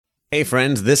Hey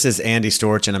friends, this is Andy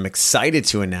Storch, and I'm excited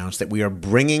to announce that we are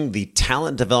bringing the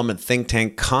Talent Development Think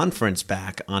Tank Conference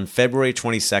back on February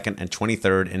 22nd and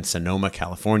 23rd in Sonoma,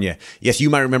 California. Yes, you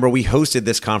might remember we hosted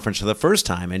this conference for the first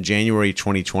time in January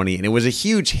 2020, and it was a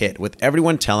huge hit with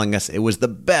everyone telling us it was the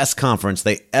best conference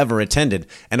they ever attended.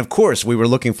 And of course, we were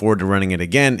looking forward to running it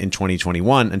again in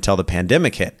 2021 until the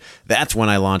pandemic hit. That's when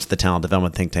I launched the Talent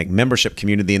Development Think Tank membership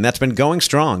community, and that's been going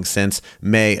strong since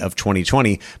May of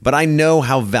 2020. But I know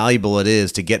how valuable it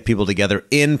is to get people together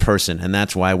in person, and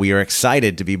that's why we are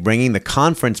excited to be bringing the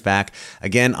conference back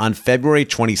again on February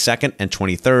 22nd and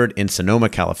 23rd in Sonoma,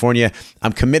 California.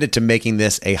 I'm committed to making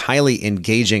this a highly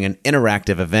engaging and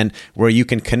interactive event where you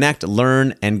can connect,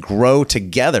 learn, and grow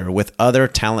together with other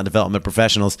talent development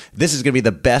professionals. This is going to be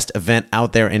the best event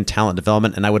out there in talent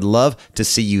development, and I would love to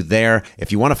see you there.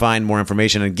 If you want to find more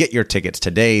information and get your tickets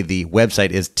today, the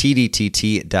website is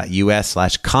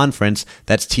tdtt.us/conference.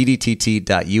 That's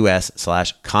tdtt.us/conference.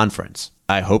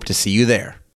 I hope to see you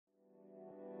there.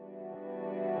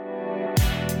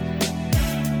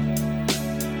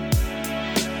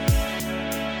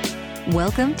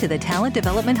 Welcome to the Talent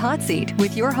Development Hot Seat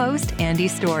with your host, Andy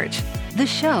Storch. The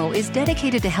show is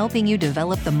dedicated to helping you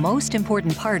develop the most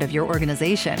important part of your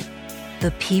organization,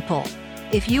 the people.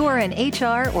 If you are in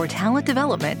HR or talent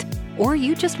development, or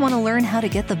you just want to learn how to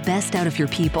get the best out of your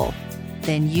people,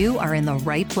 then you are in the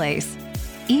right place.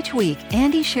 Each week,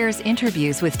 Andy shares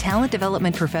interviews with talent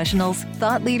development professionals,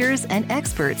 thought leaders, and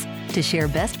experts to share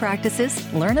best practices,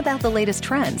 learn about the latest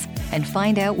trends, and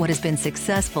find out what has been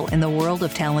successful in the world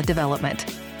of talent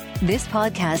development. This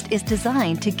podcast is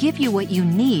designed to give you what you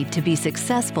need to be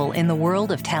successful in the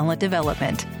world of talent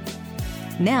development.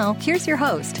 Now, here's your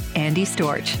host, Andy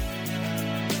Storch.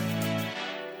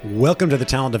 Welcome to the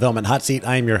Talent Development Hot Seat.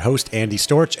 I am your host, Andy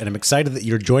Storch, and I'm excited that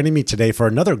you're joining me today for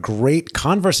another great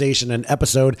conversation and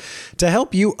episode to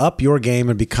help you up your game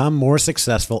and become more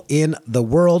successful in the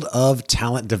world of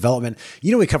talent development.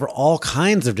 You know, we cover all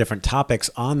kinds of different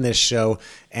topics on this show,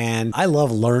 and I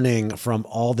love learning from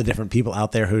all the different people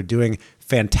out there who are doing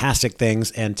fantastic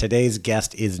things, and today's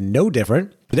guest is no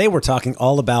different. Today, we're talking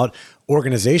all about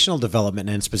organizational development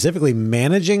and specifically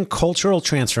managing cultural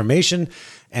transformation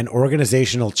and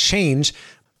organizational change.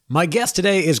 My guest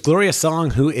today is Gloria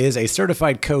Song, who is a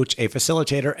certified coach, a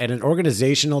facilitator, and an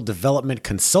organizational development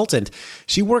consultant.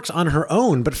 She works on her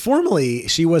own, but formerly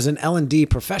she was an L&D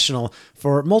professional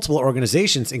for multiple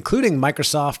organizations, including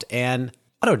Microsoft and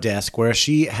Autodesk, where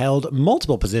she held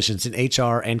multiple positions in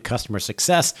HR and customer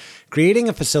success, creating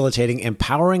and facilitating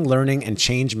empowering learning and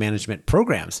change management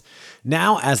programs.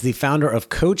 Now, as the founder of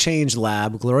Co-Change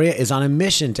Lab, Gloria is on a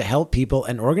mission to help people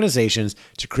and organizations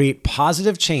to create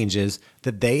positive changes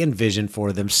that they envision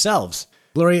for themselves.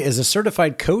 Gloria is a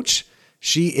certified coach.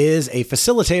 She is a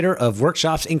facilitator of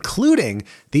workshops, including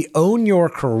the Own Your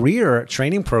Career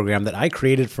training program that I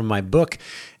created from my book.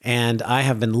 And I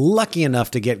have been lucky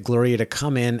enough to get Gloria to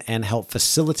come in and help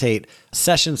facilitate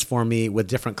sessions for me with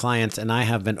different clients. And I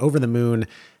have been over the moon,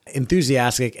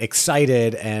 enthusiastic,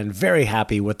 excited, and very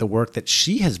happy with the work that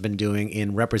she has been doing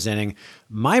in representing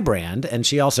my brand. And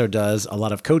she also does a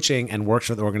lot of coaching and works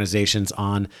with organizations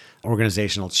on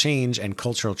organizational change and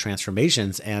cultural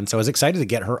transformations. And so I was excited to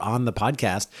get her on the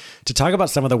podcast to talk about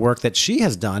some of the work that she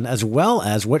has done, as well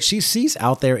as what she sees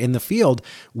out there in the field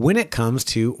when it comes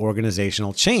to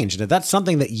organizational change. And if that's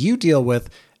something that you deal with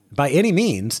by any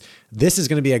means, this is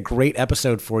going to be a great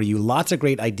episode for you. Lots of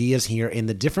great ideas here in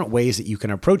the different ways that you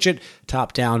can approach it,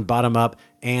 top down, bottom up,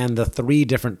 and the three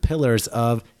different pillars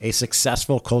of a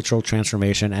successful cultural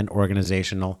transformation and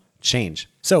organizational change.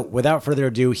 So without further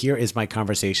ado, here is my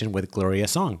conversation with Gloria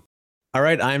Song. All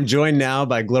right, I'm joined now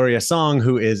by Gloria Song,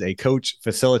 who is a coach,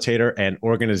 facilitator, and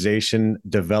organization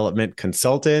development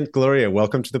consultant. Gloria,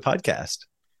 welcome to the podcast.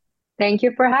 Thank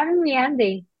you for having me,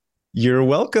 Andy. You're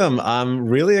welcome. I'm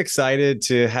really excited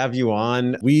to have you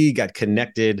on. We got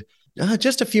connected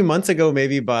just a few months ago,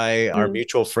 maybe by our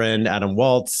mutual friend, Adam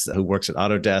Waltz, who works at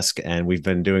Autodesk, and we've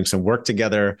been doing some work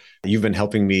together. You've been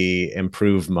helping me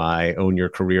improve my Own Your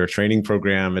Career training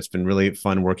program. It's been really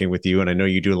fun working with you, and I know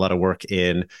you do a lot of work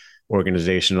in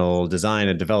organizational design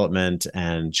and development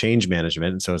and change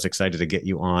management. So I was excited to get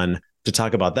you on to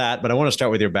talk about that. But I want to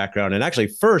start with your background. And actually,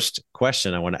 first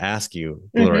question I want to ask you,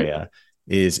 Gloria,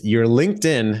 is your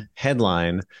LinkedIn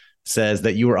headline says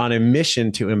that you are on a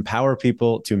mission to empower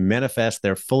people to manifest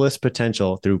their fullest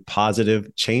potential through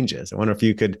positive changes. I wonder if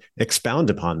you could expound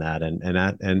upon that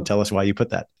and tell us why you put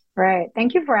that. Right.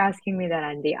 Thank you for asking me that,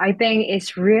 Andy. I think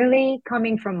it's really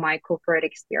coming from my corporate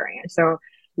experience. So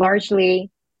largely,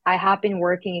 I have been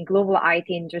working in global IT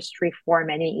industry for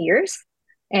many years.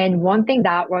 And one thing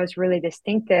that was really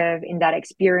distinctive in that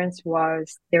experience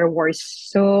was there was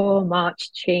so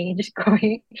much change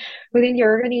going within the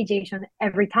organization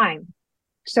every time.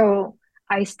 So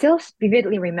I still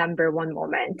vividly remember one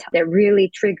moment that really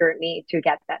triggered me to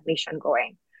get that mission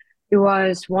going. It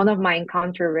was one of my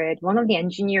encounter with one of the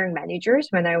engineering managers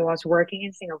when I was working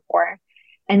in Singapore.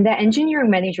 And the engineering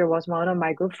manager was one of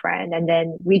my good friends. And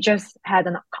then we just had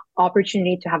an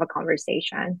opportunity to have a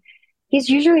conversation. He's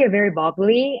usually a very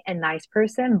bubbly and nice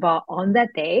person, but on that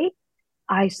day,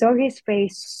 I saw his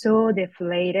face so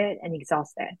deflated and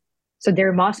exhausted. So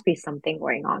there must be something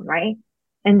going on, right?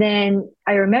 And then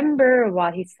I remember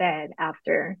what he said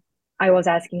after I was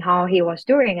asking how he was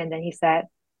doing. And then he said,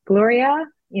 Gloria,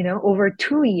 over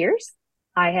 2 years,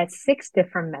 I had six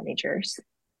different managers.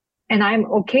 And I'm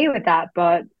okay with that,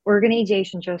 but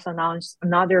organization just announced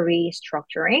another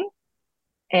restructuring.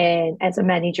 And as a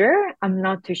manager, I'm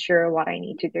not too sure what I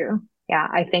need to do. Yeah,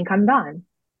 I think I'm done.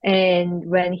 And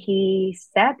when he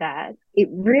said that, it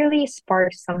really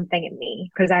sparked something in me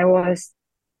because I was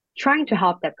trying to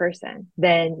help that person.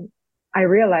 Then I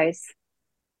realized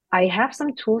I have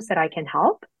some tools that I can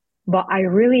help, but I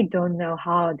really don't know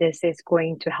how this is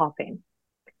going to help him.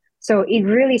 So it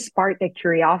really sparked a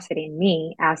curiosity in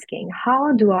me asking,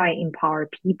 how do I empower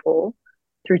people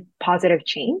through positive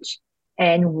change?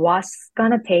 And what's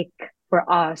going to take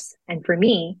for us and for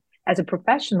me as a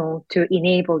professional to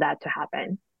enable that to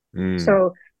happen?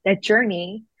 So that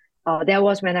journey, that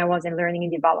was when I was in learning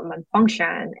and development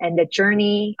function. And the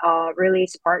journey really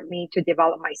sparked me to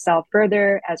develop myself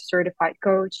further as a certified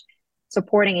coach,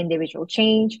 supporting individual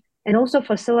change, and also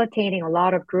facilitating a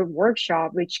lot of group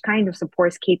workshop, which kind of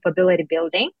supports capability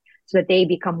building so that they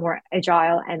become more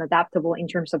agile and adaptable in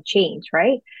terms of change,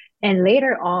 right? And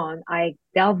later on, I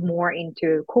delved more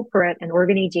into corporate and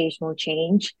organizational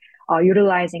change,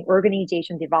 utilizing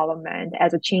organization development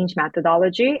as a change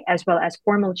methodology, as well as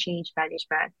formal change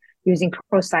management using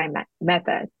ProSci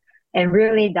method, and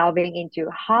really delving into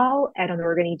how at an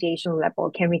organizational level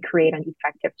can we create an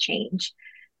effective change.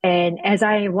 And as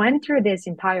I went through this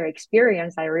entire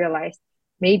experience, I realized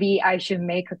maybe I should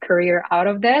make a career out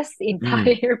of this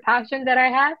entire passion that I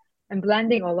had and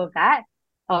blending all of that.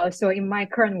 So in my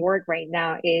current work right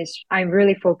now is I'm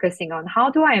really focusing on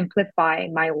how do I amplify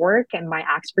my work and my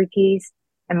expertise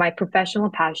and my professional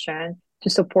passion to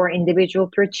support individual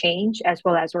through change as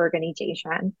well as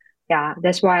organization. Yeah,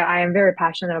 that's why I am very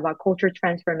passionate about culture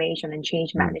transformation and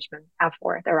change management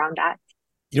effort around that.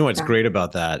 You know what's great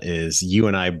about that is you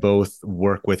and I both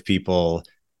work with people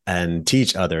and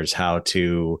teach others how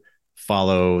to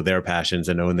follow their passions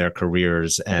and own their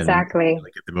careers and exactly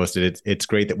get the most of it. It's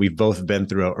great that we've both been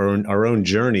through our own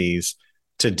journeys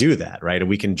to do that, right? And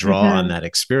we can draw on that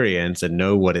experience and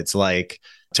know what it's like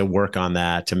to work on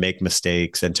that, to make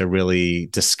mistakes and to really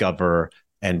discover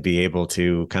and be able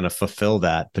to kind of fulfill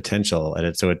that potential. And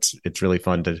it's really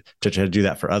fun to try to do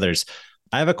that for others.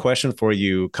 I have a question for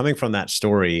you coming from that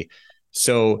story.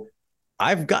 So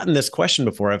I've gotten this question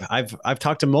before. I've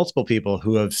talked to multiple people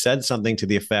who have said something to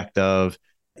the effect of,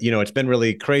 it's been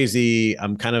really crazy.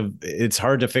 It's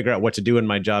hard to figure out what to do in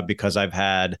my job because I've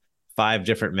had 5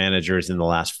 different managers in the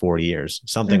last 4 years,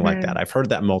 something like that. I've heard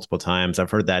that multiple times.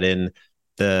 I've heard that in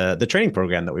the training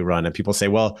program that we run, and people say,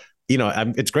 well,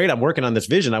 it's great. I'm working on this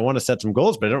vision. I want to set some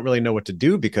goals, but I don't really know what to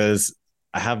do because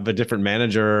I have a different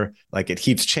manager. Like it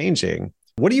keeps changing.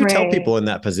 What do you tell people in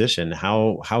that position?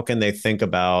 How can they think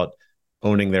about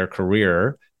owning their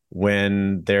career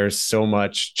when there's so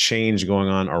much change going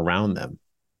on around them?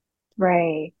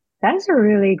 Right. That's a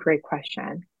really great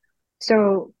question.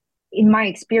 So in my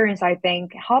experience, I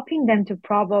think helping them to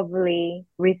probably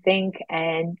rethink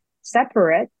and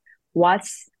separate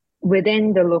what's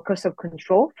within the locus of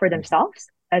control for themselves,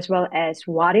 as well as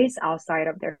what is outside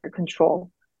of their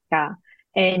control. Yeah.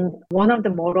 And one of the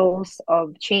models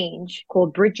of change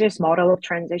called Bridges model of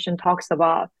transition talks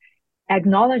about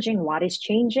acknowledging what is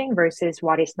changing versus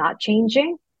what is not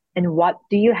changing, and what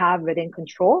do you have within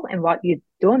control and what you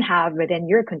don't have within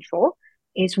your control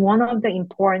is one of the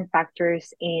important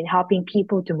factors in helping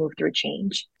people to move through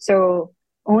change. So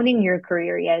owning your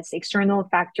career, yes, external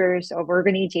factors of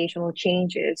organizational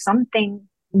change is something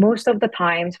most of the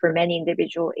times for many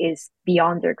individuals is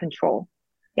beyond their control.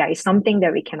 Yeah, it's something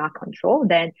that we cannot control.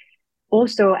 Then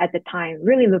also at the time,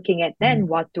 really looking at then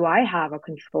what do I have a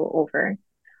control over?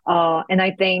 And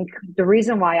I think the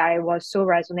reason why I was so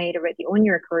resonated with the Own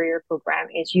Your Career program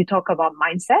is you talk about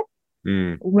mindset.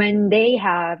 When they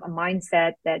have a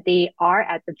mindset that they are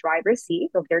at the driver's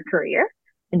seat of their career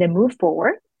and they move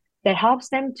forward, that helps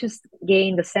them to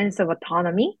gain the sense of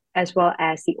autonomy as well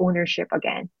as the ownership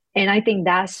again. And I think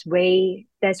that's way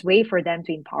for them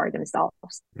to empower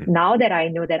themselves. Now that I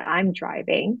know that I'm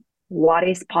driving, what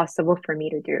is possible for me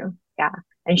to do? Yeah.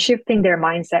 And shifting their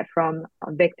mindset from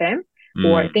a victim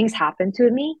or things happen to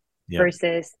me Yeah.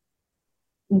 versus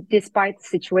despite the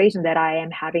situation that I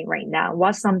am having right now,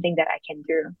 what's something that I can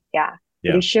do? Yeah. It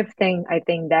Yeah. is shifting, I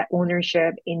think, that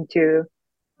ownership into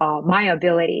my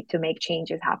ability to make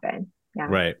changes happen. Yeah.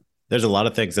 Right. There's a lot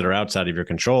of things that are outside of your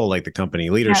control, like the company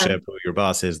leadership, who your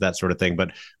boss is, that sort of thing.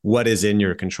 But what is in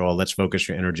your control? Let's focus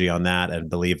your energy on that and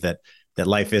believe that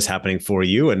life is happening for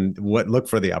you, and look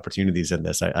for the opportunities in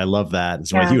this. I love that. And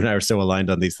so you and I are so aligned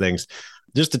on these things.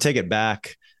 Just to take it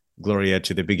back, Gloria,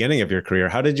 to the beginning of your career,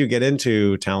 how did you get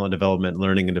into talent development,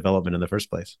 learning and development in the first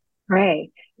place?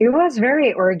 Right. It was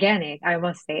very organic, I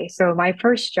must say. So my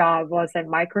first job was at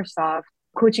Microsoft,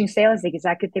 coaching sales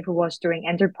executive who was doing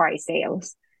enterprise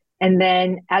sales. And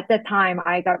then at the time,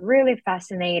 I got really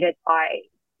fascinated by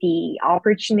the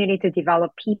opportunity to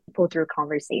develop people through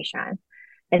conversation.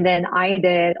 And then I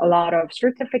did a lot of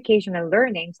certification and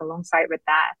learnings alongside with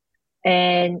that.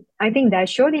 And I think that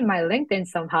showed in my LinkedIn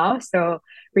somehow. So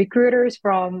recruiters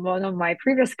from one of my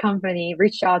previous company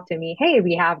reached out to me, hey,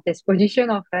 we have this position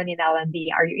open in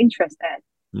L&D. Are you interested?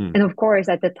 And of course,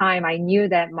 at the time, I knew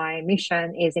that my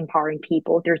mission is empowering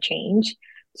people through change.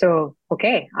 So,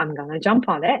 okay, I'm going to jump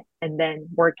on it and then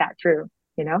work that through,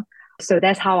 you know? So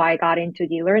that's how I got into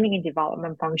the learning and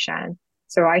development function.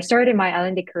 So I started my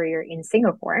L&D career in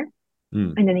Singapore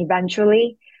and then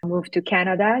eventually moved to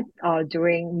Canada,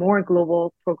 doing more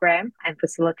global program and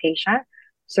facilitation.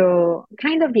 So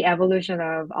kind of the evolution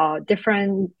of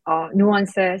different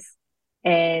nuances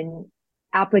and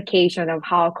application of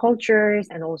how cultures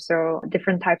and also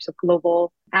different types of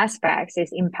global aspects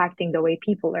is impacting the way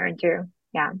people learn too.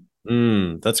 Yeah.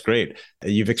 That's great.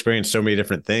 You've experienced so many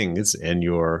different things in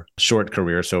your short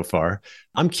career so far.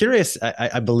 I'm curious,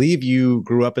 I believe you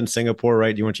grew up in Singapore,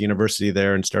 right? You went to university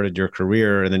there and started your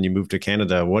career, and then you moved to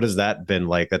Canada. What has that been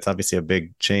like? That's obviously a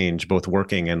big change, both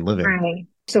working and living. Right.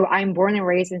 So I'm born and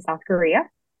raised in South Korea.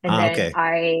 And then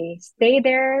I stayed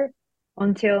there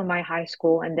until my high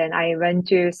school. And then I went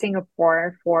to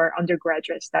Singapore for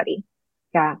undergraduate study.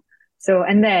 Yeah. So,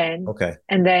 and then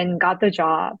got the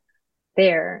job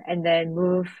there and then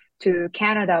moved to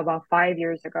Canada about 5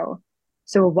 years ago.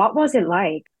 So what was it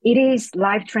like? It is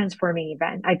life transforming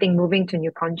event. I think moving to a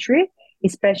new country,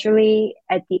 especially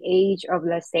at the age of,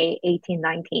 let's say, 18,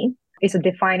 19, is a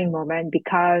defining moment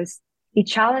because it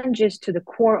challenges to the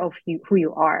core of who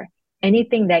you are.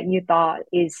 Anything that you thought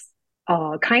is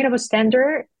kind of a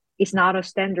standard is not a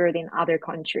standard in other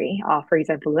country. For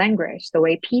example, language, the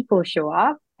way people show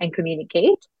up and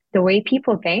communicate, the way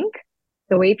people think,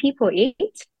 the way people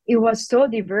eat. It was so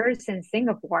diverse in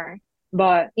Singapore,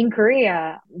 but in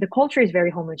Korea, the culture is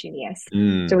very homogeneous.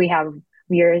 So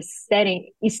we are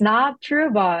setting, it's not true,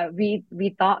 but we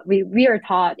are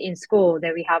taught in school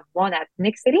that we have one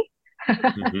ethnicity.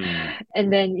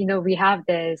 And then, we have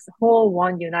this whole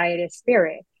one united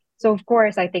spirit. So of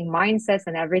course, I think mindsets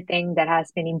and everything that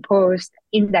has been imposed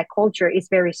in that culture is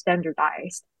very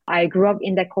standardized. I grew up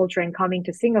in that culture and coming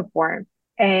to Singapore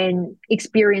and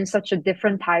experience such a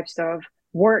different types of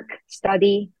work,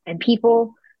 study, and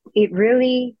people, it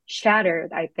really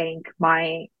shattered, I think,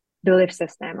 my belief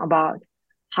system about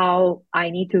how I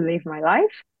need to live my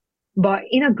life, but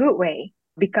in a good way,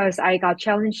 because I got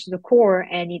challenged to the core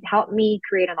and it helped me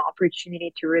create an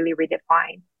opportunity to really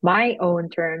redefine my own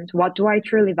terms. What do I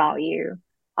truly value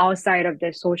outside of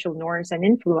the social norms and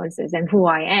influences and who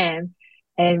I am?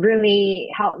 And really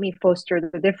helped me foster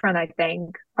the different, I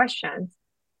think, questions.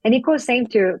 And it goes same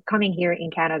to coming here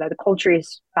in Canada. The culture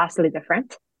is vastly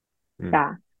different.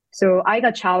 Yeah. So I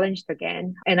got challenged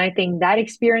again. And I think that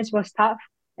experience was tough.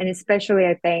 And especially,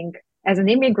 I think, as an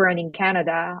immigrant in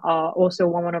Canada, also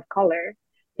woman of color,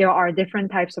 there are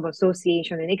different types of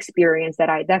association and experience that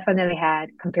I definitely had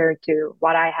compared to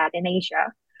what I had in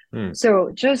Asia.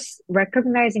 So just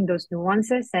recognizing those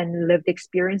nuances and lived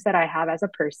experience that I have as a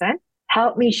person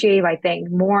helped me shape, I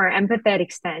think, more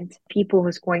empathetic stand people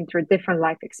who's going through a different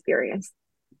life experience.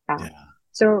 Yeah.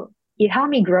 So it helped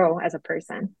me grow as a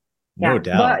person. No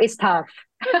doubt. But it's tough.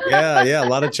 Yeah. A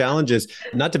lot of challenges.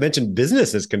 Not to mention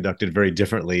business is conducted very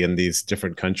differently in these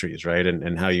different countries, right?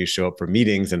 And how you show up for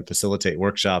meetings and facilitate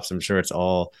workshops. I'm sure it's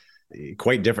all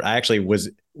quite different. I actually was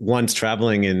once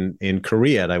traveling in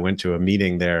Korea and I went to a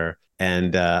meeting there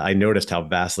and I noticed how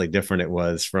vastly different it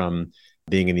was from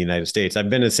being in the United States.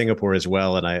 I've been to Singapore as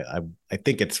well. And I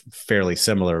think it's fairly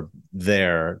similar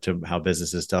there to how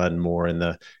business is done more in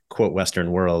the quote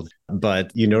Western world.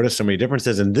 But you notice so many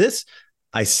differences in this.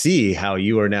 I see how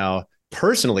you are now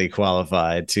personally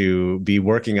qualified to be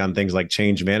working on things like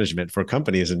change management for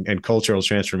companies and cultural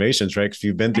transformations, right? Because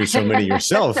you've been through so many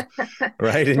yourself,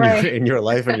 right, Right. in your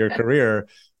life and your career.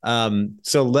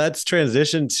 So let's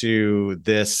transition to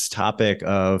this topic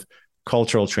of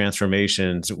cultural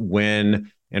transformations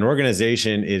when an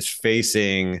organization is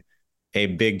facing a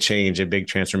big change, a big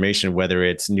transformation, whether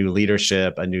it's new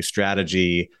leadership, a new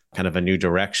strategy, kind of a new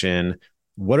direction.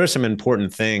 What are some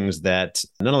important things that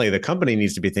not only the company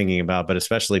needs to be thinking about, but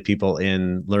especially people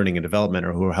in learning and development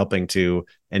or who are helping to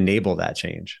enable that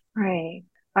change? Right.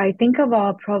 I think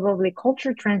about probably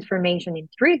culture transformation in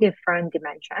three different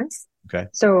dimensions. Okay.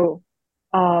 So,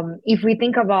 if we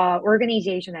think about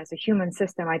organization as a human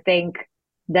system, I think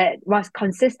that what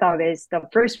consists of is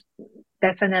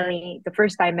definitely the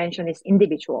first dimension is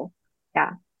individual.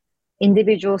 Yeah.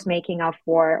 Individuals making up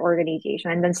for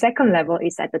organization. And then second level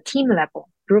is at the team level,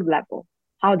 group level,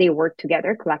 how they work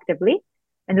together collectively.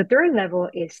 And the third level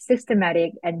is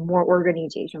systematic and more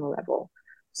organizational level.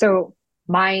 So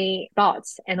my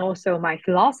thoughts and also my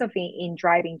philosophy in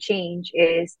driving change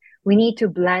is we need to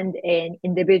blend in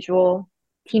individual,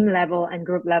 team level and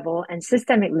group level and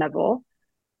systemic level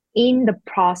in the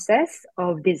process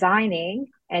of designing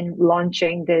and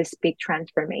launching this big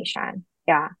transformation.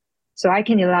 Yeah. So I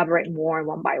can elaborate more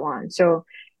one by one. So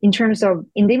in terms of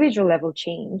individual level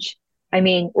change, I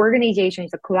mean, organization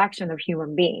is a collection of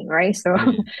human being, right? So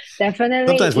definitely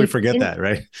Sometimes we if forget in, that,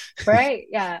 right? right.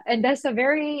 Yeah. And that's a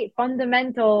very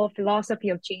fundamental philosophy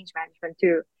of change management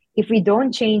too. If we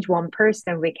don't change one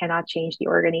person, we cannot change the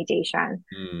organization.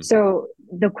 Mm. So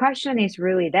the question is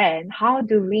really then, how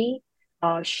do we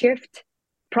shift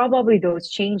probably those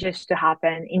changes to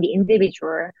happen in the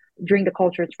individual during the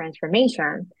cultural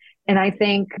transformation? And I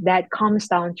think that comes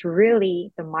down to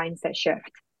really the mindset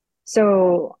shift.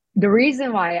 So the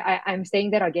reason why I'm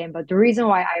saying that again, but the reason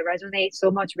why I resonate so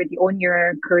much with the Own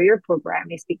Your Career program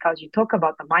is because you talk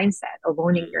about the mindset of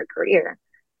owning your career.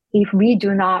 If we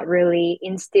do not really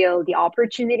instill the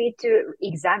opportunity to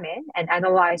examine and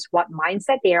analyze what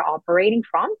mindset they are operating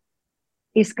from,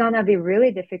 it's gonna be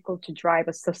really difficult to drive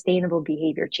a sustainable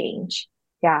behavior change.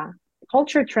 Yeah.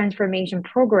 Culture transformation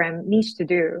program needs to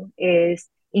do is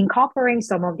incorporating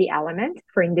some of the elements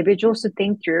for individuals to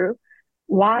think through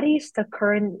what is the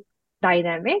current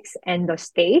dynamics and the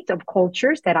state of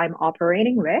cultures that I'm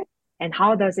operating with, and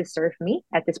how does it serve me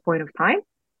at this point of time,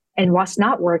 and what's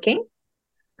not working,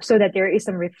 so that there is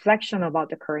some reflection about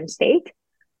the current state.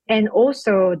 And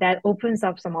also that opens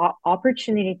up some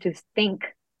opportunity to think,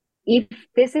 if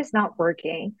this is not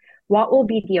working, what will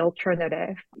be the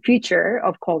alternative future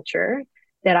of culture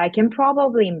that I can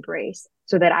probably embrace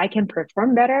so that I can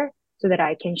perform better, so that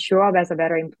I can show up as a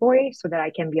better employee, so that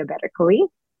I can be a better colleague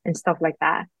and stuff like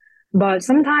that. But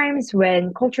sometimes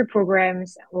when culture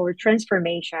programs or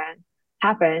transformation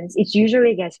happens, it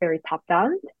usually gets very top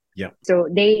down. Yeah. So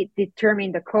they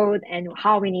determine the code and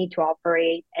how we need to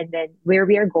operate and then where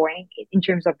we are going in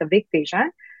terms of the big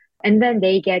vision. And then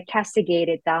they get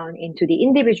castigated down into the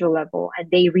individual level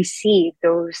and they receive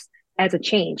those as a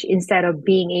change instead of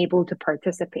being able to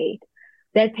participate.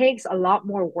 That takes a lot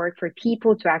more work for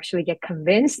people to actually get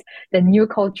convinced the new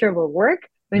culture will work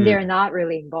when they're not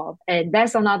really involved. And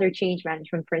that's another change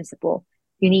management principle.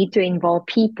 You need to involve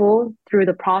people through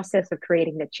the process of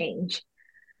creating the change.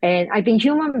 And I think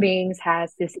human beings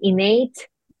has this innate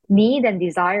need and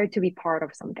desire to be part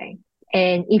of something.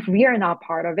 And if we are not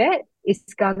part of it,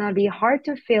 it's gonna be hard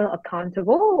to feel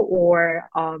accountable or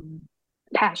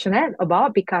passionate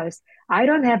about, because I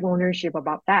don't have ownership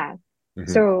about that. Mm-hmm.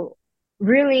 So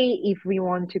really, if we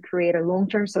want to create a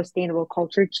long-term sustainable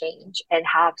culture change and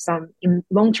have some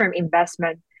long-term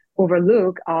investment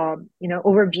overview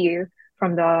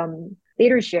from the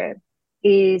leadership,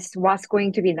 is what's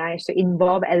going to be nice to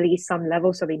involve at least some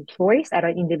levels of employees at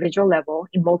an individual level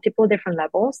in multiple different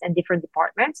levels and different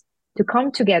departments to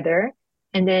come together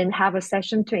and then have a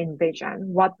session to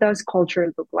envision what does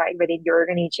culture look like within your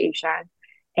organization,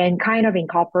 and kind of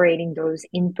incorporating those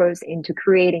inputs into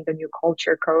creating the new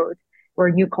culture code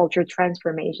or new culture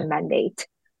transformation mandate.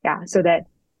 Yeah, so that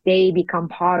they become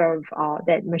part of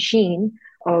that machine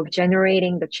of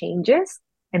generating the changes.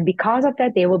 And because of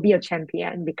that, they will be a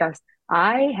champion because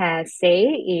I had say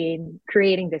in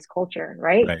creating this culture,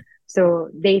 right? Right. So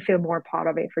they feel more part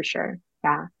of it for sure.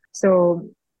 Yeah. So,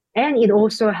 and it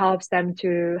also helps them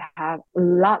to have a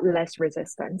lot less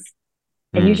resistance.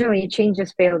 And usually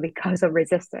changes fail because of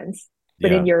resistance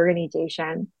within Yeah. your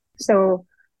organization. So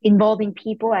involving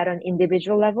people at an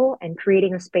individual level and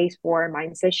creating a space for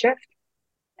mindset shift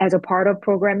as a part of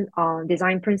program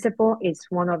design principle is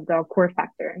one of the core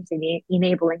factors in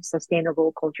enabling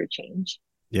sustainable culture change.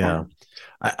 Yeah.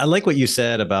 I like what you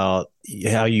said about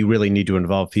how you really need to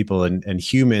involve people, and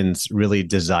humans really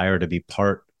desire to be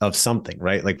part of something,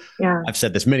 right? Like Yeah. I've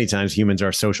said this many times, humans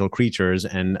are social creatures.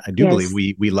 And I do believe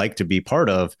Yes. we like to be part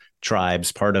of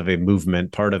tribes, part of a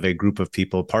movement, part of a group of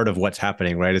people, part of what's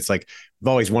happening, right? It's like I've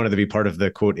always wanted to be part of the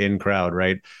quote in crowd,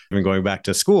 right? Even going back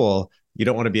to school, you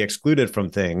don't want to be excluded from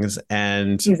things.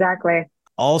 And Exactly.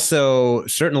 also,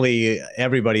 certainly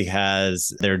everybody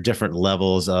has their different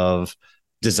levels of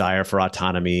desire for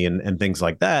autonomy and things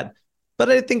like that. But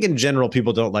I think in general,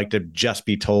 people don't like to just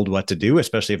be told what to do,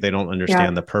 especially if they don't Yeah.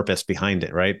 understand the purpose behind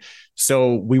it, right?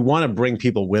 So we want to bring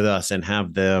people with us and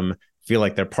have them feel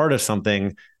like they're part of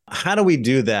something. How do we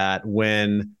do that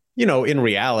when, in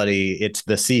reality, it's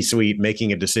the C-suite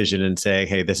making a decision and saying,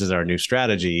 hey, this is our new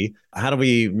strategy? How do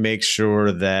we make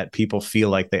sure that people feel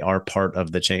like they are part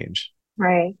of the change?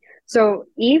 Right. So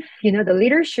if, the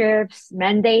leadership's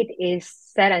mandate is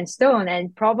set in stone,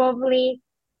 and probably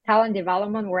talent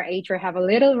development or HR have a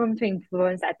little room to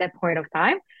influence at that point of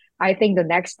time, I think the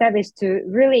next step is to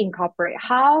really incorporate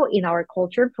how in our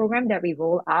culture program that we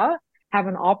roll out, have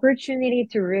an opportunity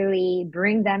to really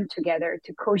bring them together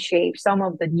to co-shape some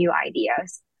of the new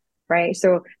ideas, right?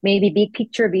 So maybe big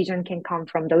picture vision can come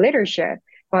from the leadership,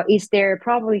 but is there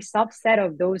probably subset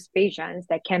of those visions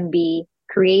that can be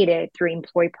created through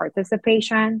employee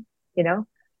participation, you know?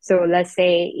 So let's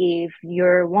say if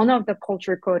you're one of the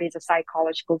culture code is a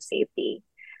psychological safety,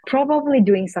 probably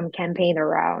doing some campaign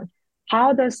around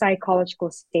how does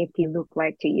psychological safety look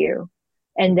like to you?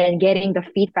 And then getting the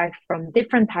feedback from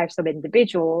different types of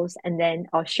individuals, and then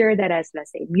I'll share that as,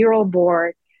 let's say, mural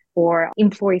board or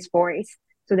employees' voice,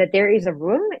 so that there is a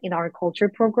room in our culture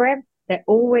program that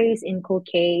always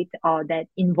inculcate that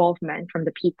involvement from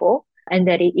the people, and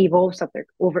that it evolves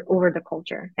over the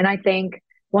culture. And I think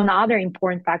one other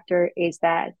important factor is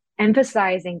that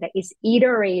emphasizing that it's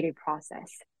iterative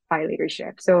process by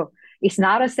leadership. So it's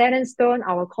not a set in stone.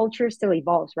 Our culture still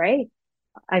evolves, right?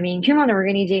 I mean, human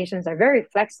organizations are very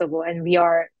flexible, and we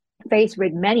are faced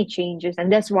with many changes.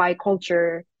 And that's why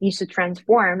culture needs to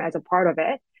transform as a part of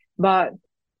it. But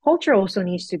culture also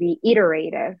needs to be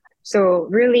iterative. So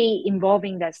really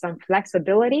involving that some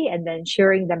flexibility and then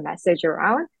sharing the message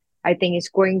around, I think is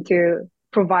going to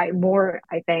provide more,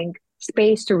 I think,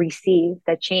 space to receive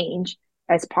the change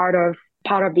as part of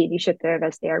the initiative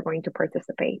as they are going to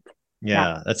participate.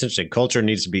 Yeah, Yeah, that's interesting. Culture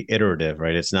needs to be iterative,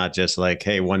 right? It's not just like,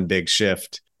 hey, one big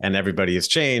shift and everybody has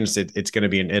changed. It's going to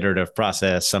be an iterative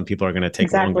process. Some people are going to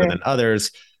take longer exactly. than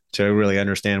others to really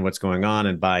understand what's going on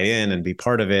and buy in and be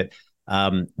part of it.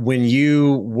 When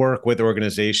you work with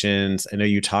organizations, I know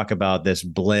you talk about this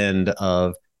blend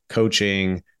of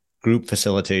coaching, group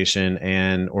facilitation,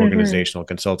 and Mm-hmm. organizational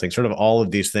consulting. Sort of all of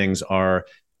these things are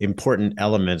important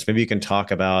elements. Maybe you can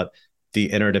talk about the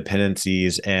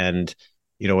interdependencies and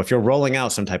if you're rolling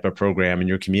out some type of program and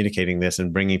you're communicating this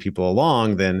and bringing people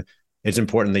along, then it's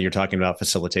important that you're talking about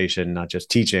facilitation, not just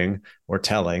teaching or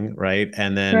telling, right?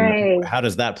 And then Right. how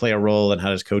does that play a role, and how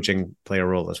does coaching play a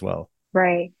role as well?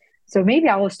 Right. So maybe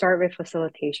I will start with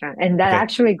facilitation. And that Okay.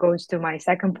 actually goes to my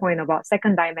second point about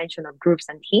second dimension of groups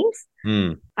and teams.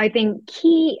 Hmm. I think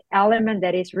key element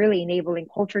that is really enabling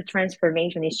culture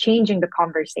transformation is changing the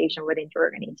conversation within the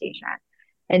organization.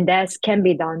 And that can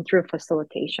be done through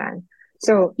facilitation.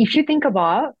 So if you think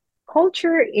about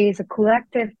culture is a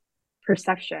collective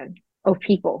perception of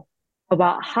people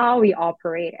about how we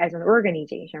operate as an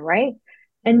organization, right?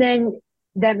 And then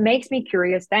that makes me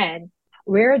curious then,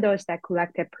 where does that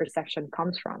collective perception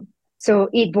comes from? So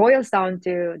it boils down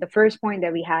to the first point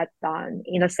that we had done,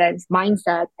 in a sense,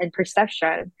 mindset and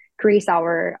perception creates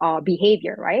our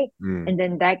behavior, right? Hmm. And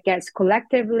then that gets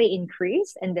collectively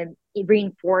increased and then it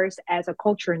reinforced as a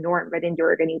culture norm within the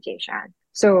organization.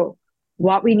 So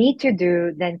what we need to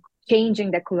do then, changing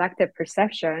the collective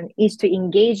perception, is to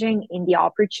engaging in the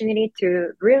opportunity to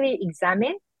really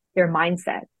examine their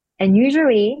mindset. And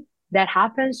usually that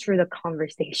happens through the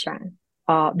conversation,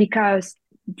 because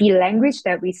the language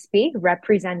that we speak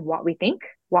represent what we think,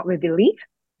 what we believe,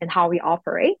 and how we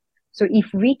operate. So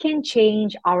if we can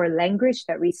change our language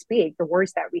that we speak, the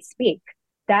words that we speak,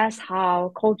 that's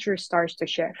how culture starts to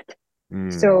shift. Hmm.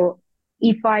 So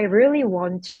if I really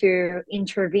want to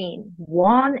intervene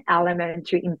one element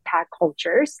to impact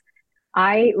cultures,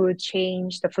 I would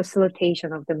change the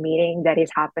facilitation of the meeting that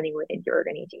is happening within the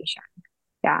organization.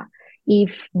 Yeah.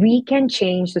 If we can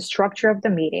change the structure of the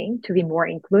meeting to be more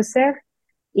inclusive,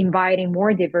 inviting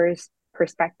more diverse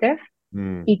perspective,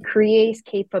 Hmm. it creates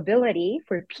capability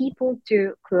for people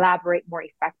to collaborate more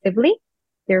effectively.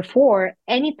 Therefore,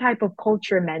 any type of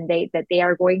culture mandate that they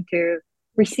are going to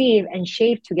receive and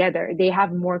shape together, they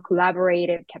have more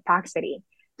collaborative capacity.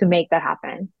 to make that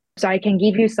happen. So I can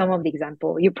give you some of the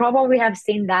example. You probably have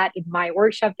seen that in my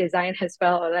workshop design as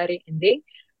well already, Andy.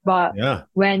 But Yeah.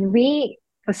 when we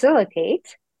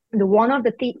facilitate, the one of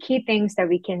the key things that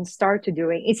we can start to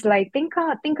doing is like think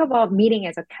about meeting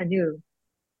as a canoe.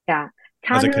 Yeah,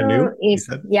 As a canoe canoe, you is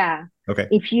said? yeah. Okay.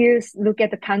 If you look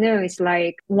at the canoe, it's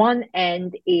like one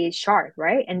end is sharp,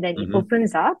 right? And then it Hmm.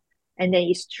 opens up, and then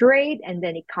it's straight, and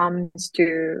then it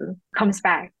comes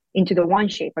back into the one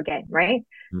shape again, right?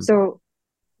 Hmm. So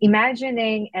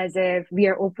imagining as if we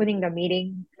are opening the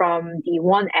meeting from the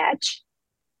one edge,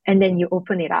 and then you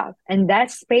open it up, and that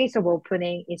space of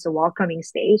opening is a welcoming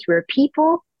stage where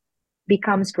people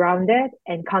becomes grounded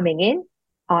and coming in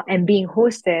and being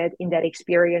hosted in that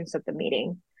experience of the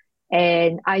meeting.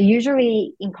 And I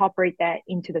usually incorporate that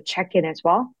into the check-in as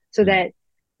well, so that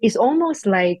it's almost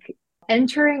like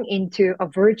entering into a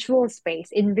virtual space,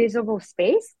 invisible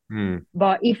space.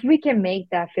 But if we can make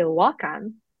that feel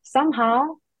welcome,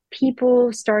 somehow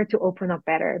people start to open up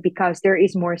better because there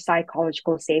is more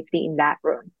psychological safety in that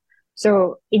room.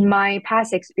 So in my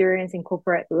past experience in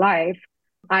corporate life,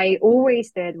 I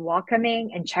always did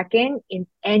welcoming and check-in in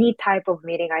any type of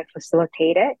meeting I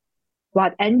facilitated.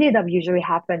 What ended up usually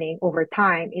happening over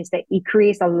time is that it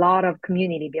creates a lot of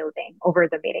community building over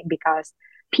the meeting because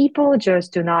people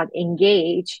just do not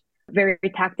engage very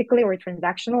tactically or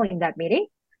transactional in that meeting,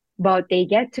 but they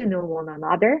get to know one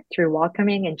another through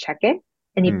welcoming and check-in,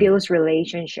 and it builds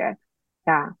relationship.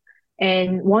 Yeah.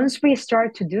 And once we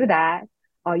start to do that,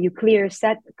 you clear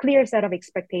set of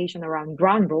expectation around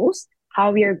ground rules,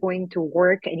 how we are going to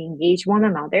work and engage one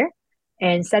another,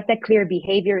 and set that clear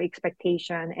behavior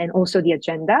expectation and also the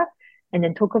agenda, and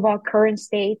then talk about current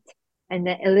state, and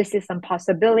then elicit some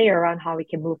possibility around how we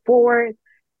can move forward,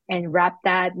 and wrap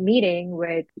that meeting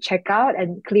with checkout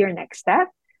and clear next step.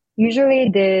 Usually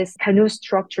this canoe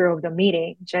structure of the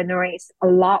meeting generates a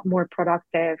lot more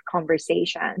productive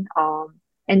conversation.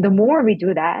 And the more we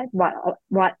do that,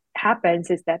 what happens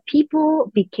is that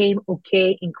people became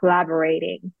okay in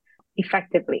collaborating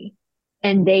effectively,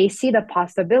 and they see the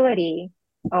possibility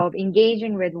of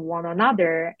engaging with one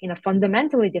another in a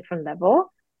fundamentally different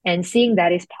level, and seeing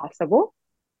that is possible.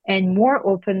 And more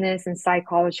openness and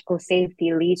psychological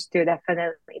safety leads to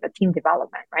definitely the team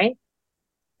development, right?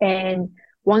 And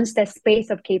once that space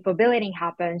of capability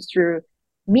happens through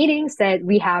meetings that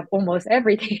we have almost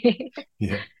every day,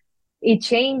 Yeah.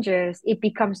 it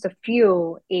becomes the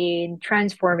fuel in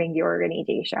transforming the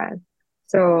organization.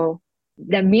 So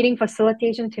the meeting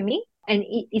facilitation to me, and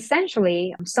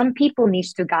essentially some people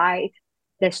needs to guide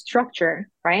the structure,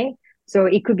 right? So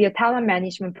it could be a talent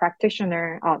management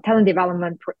practitioner, talent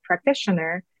development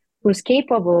practitioner who's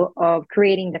capable of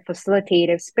creating the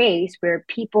facilitative space where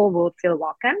people will feel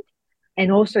welcomed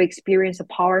and also experience a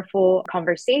powerful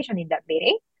conversation in that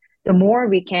meeting. The more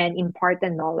we can impart the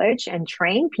knowledge and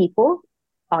train people,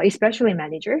 especially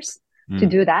managers, to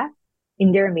do that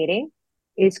in their meeting,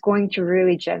 it's going to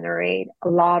really generate a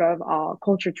lot of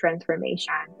culture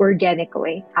transformation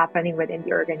organically happening within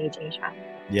the organization.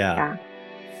 Yeah.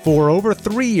 For over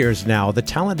 3 years now, the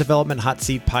Talent Development Hot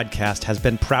Seat podcast has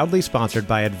been proudly sponsored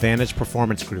by Advantage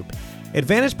Performance Group.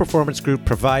 Advantage Performance Group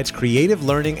provides creative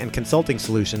learning and consulting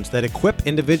solutions that equip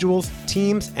individuals,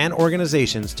 teams, and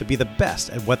organizations to be the best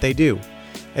at what they do.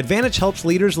 Advantage helps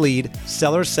leaders lead,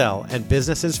 sellers sell, and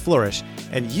businesses flourish,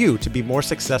 and you to be more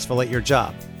successful at your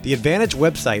job. The Advantage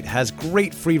website has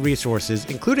great free resources,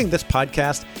 including this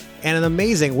podcast, and an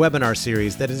amazing webinar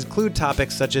series that include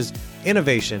topics such as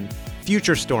innovation,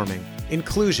 future storming,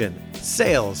 inclusion,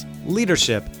 sales,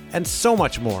 leadership, and so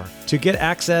much more. To get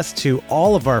access to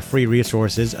all of our free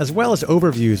resources, as well as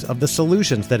overviews of the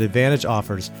solutions that Advantage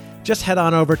offers, just head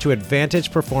on over to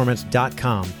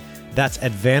advantageperformance.com. That's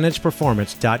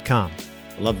advantageperformance.com.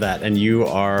 I love that. And you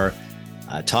are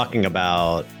talking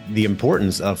about the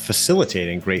importance of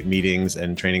facilitating great meetings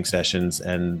and training sessions.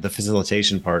 And the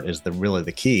facilitation part is really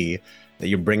the key, that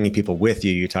you're bringing people with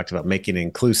you. You talked about making it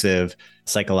inclusive,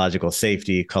 psychological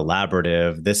safety,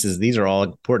 collaborative. These are all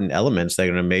important elements that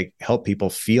are going to help people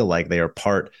feel like they are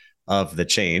part of the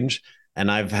change. And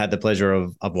I've had the pleasure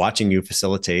of watching you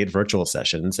facilitate virtual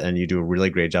sessions, and you do a really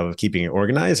great job of keeping it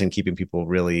organized and keeping people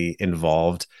really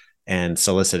involved and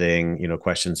soliciting,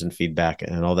 questions and feedback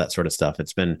and all that sort of stuff.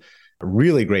 It's been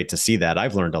really great to see that.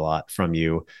 I've learned a lot from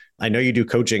you. I know you do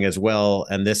coaching as well.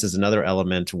 And this is another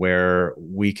element where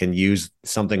we can use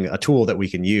a tool that we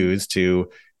can use to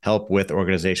help with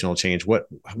organizational change.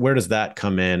 Where does that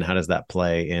come in? How does that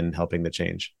play in helping the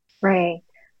change? Right.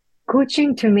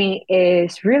 Coaching to me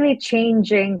is really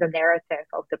changing the narrative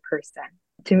of the person.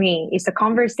 To me, it's a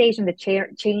conversation that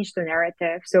change the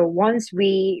narrative. So once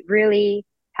we really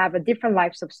have a different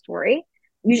lives of story.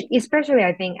 Especially,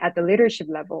 I think at the leadership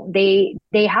level, they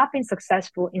have been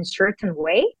successful in certain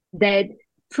way that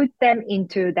put them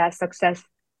into that success,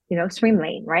 swim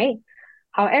lane, right?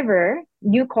 However,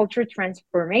 new culture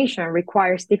transformation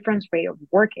requires different way of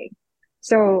working.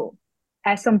 So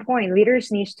at some point,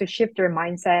 leaders need to shift their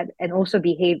mindset and also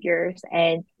behaviors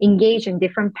and engage in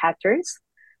different patterns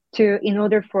in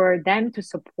order for them to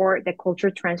support the culture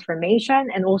transformation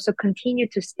and also continue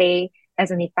to stay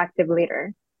as an effective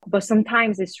leader. But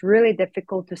sometimes it's really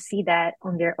difficult to see that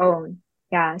on their own.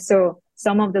 Yeah. So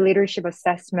some of the leadership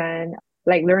assessment,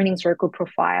 like learning circle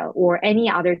profile or any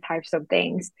other types of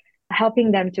things,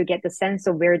 helping them to get the sense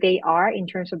of where they are in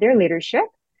terms of their leadership,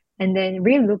 and then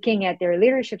really looking at their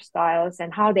leadership styles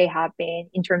and how they have been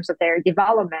in terms of their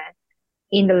development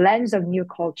in the lens of new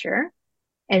culture,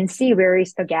 and see where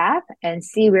is the gap and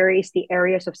see where is the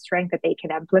areas of strength that they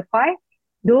can amplify.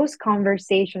 Those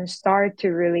conversations start to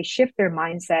really shift their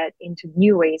mindset into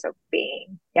new ways of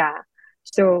being. Yeah.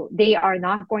 So they are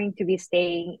not going to be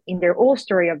staying in their old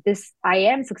story of this, I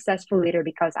am successful leader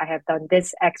because I have done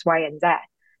this X, Y, and Z,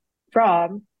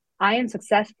 from I am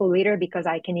successful leader because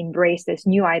I can embrace this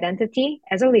new identity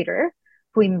as a leader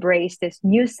who embrace this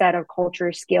new set of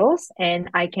culture skills, and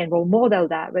I can role model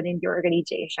that within the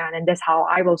organization. And that's how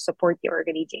I will support the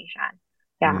organization.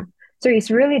 Yeah. Mm. So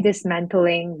it's really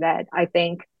dismantling that, I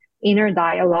think, inner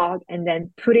dialogue and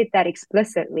then put it that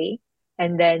explicitly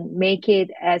and then make it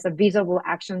as a visible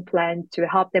action plan to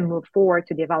help them move forward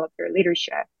to develop their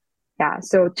leadership. Yeah.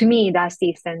 So to me, that's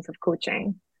the essence of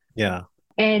coaching. Yeah.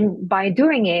 And by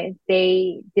doing it,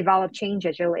 they develop change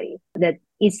agility, that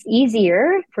it's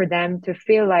easier for them to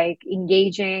feel like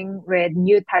engaging with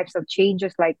new types of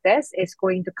changes like this is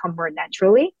going to come more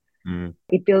naturally. Mm.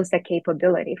 It builds the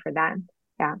capability for them.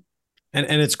 Yeah.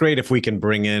 And it's great if we can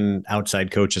bring in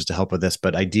outside coaches to help with this,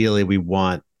 but ideally we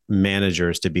want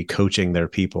managers to be coaching their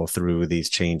people through these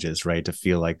changes, right? To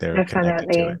feel like they're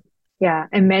connected to it. Yeah.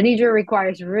 And manager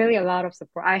requires really a lot of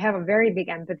support. I have a very big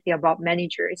empathy about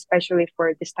managers, especially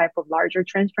for this type of larger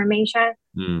transformation,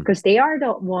 because they are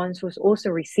the ones who's also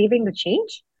receiving the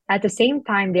change. At the same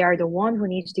time, they are the one who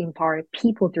needs to empower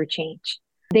people through change.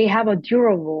 They have a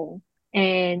dual role.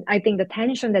 And I think the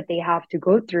tension that they have to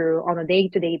go through on a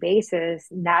day-to-day basis,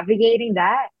 navigating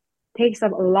that takes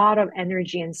up a lot of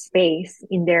energy and space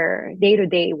in their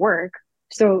day-to-day work.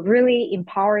 So really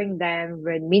empowering them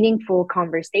with meaningful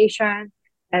conversation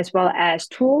as well as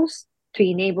tools to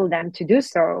enable them to do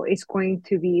so is going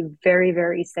to be very,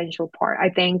 very essential part, I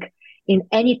think, in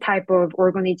any type of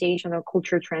organizational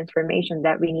culture transformation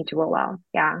that we need to roll out.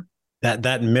 Yeah.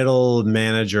 That middle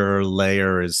manager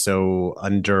layer is so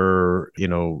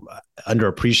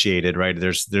underappreciated, right?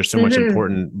 There's so much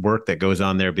important work that goes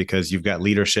on there because you've got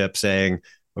leadership saying,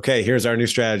 okay, here's our new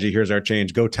strategy, here's our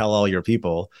change, go tell all your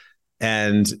people.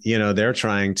 And, they're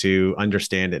trying to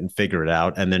understand it and figure it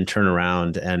out and then turn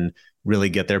around and really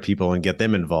get their people and get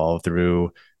them involved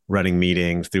through running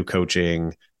meetings, through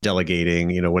coaching,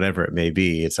 delegating, whatever it may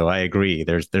be. So I agree.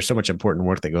 There's so much important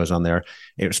work that goes on there.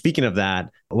 Speaking of that,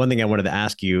 one thing I wanted to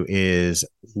ask you is,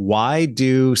 why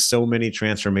do so many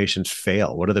transformations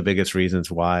fail? What are the biggest reasons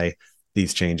why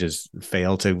these changes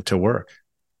fail to work?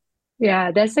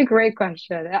 Yeah, that's a great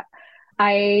question.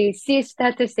 I see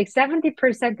statistics,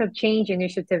 70% of change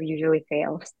initiative usually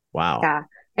fails. Wow. Yeah.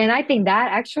 And I think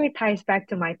that actually ties back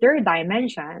to my third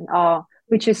dimension,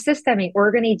 which is systemic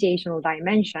organizational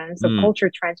dimensions of culture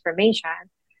transformation.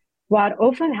 What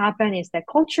often happens is that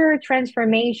culture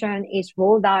transformation is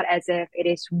rolled out as if it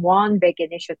is one big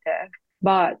initiative.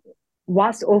 But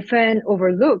what's often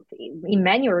overlooked in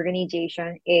many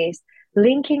organizations is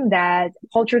linking that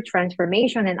culture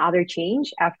transformation and other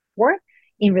change effort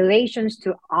in relations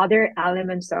to other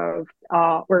elements of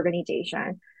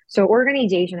organization. So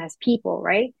organization has people,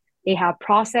 right? They have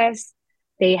process,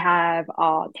 they have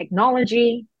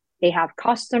technology, they have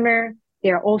customer,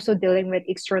 they're also dealing with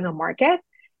external market.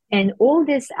 And all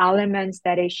these elements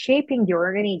that is shaping the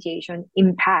organization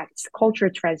impacts culture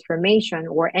transformation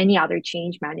or any other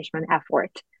change management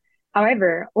effort.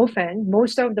 However, often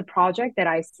most of the project that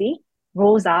I see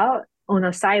rolls out on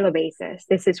a silo basis.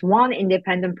 This is one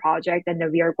independent project and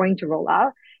that we are going to roll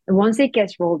out. And once it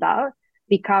gets rolled out,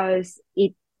 because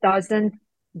it doesn't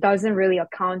really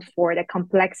account for the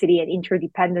complexity and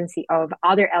interdependency of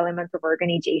other elements of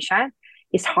organization,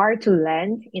 it's hard to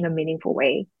land in a meaningful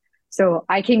way. So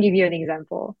I can give you an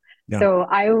example. Yeah.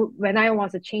 So when I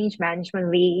was a change management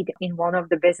lead in one of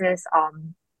the business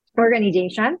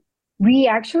organization, we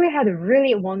actually had a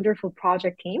really wonderful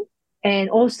project team and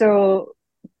also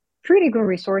pretty good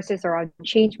resources around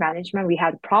change management. We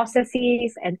had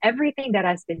processes and everything that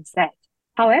has been said.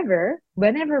 However,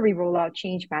 whenever we roll out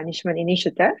change management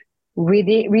initiative,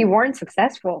 we weren't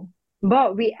successful,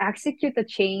 but we execute the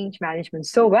change management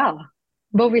so well,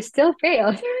 but we still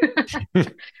failed.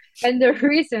 And the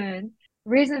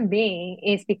reason being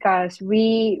is because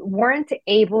we weren't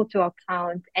able to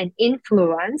account and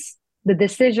influence the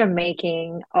decision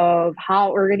making of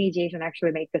how organization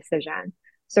actually make decision.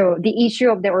 So the issue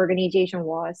of the organization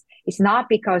was it's not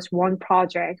because one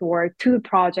project or two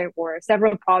project or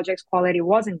several projects quality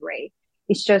wasn't great.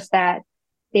 It's just that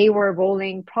they were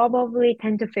rolling probably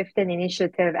 10 to 15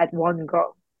 initiative at one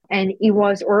go. And it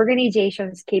was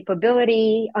organization's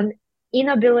capability,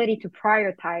 inability to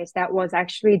prioritize that was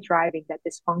actually driving that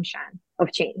dysfunction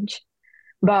of change.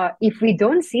 But if we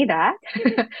don't see that,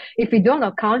 if we don't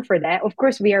account for that, of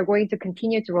course, we are going to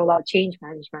continue to roll out change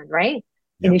management, right?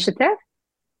 Yep. Initiative.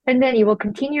 And then it will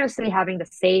continuously having the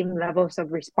same levels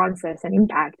of responses and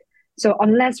impact. So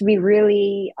unless we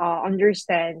really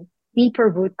understand deeper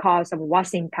root cause of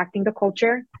what's impacting the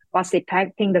culture, what's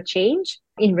impacting the change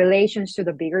in relations to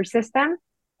the bigger system,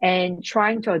 and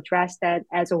trying to address that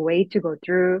as a way to go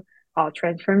through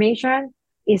transformation,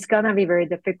 it's gonna be very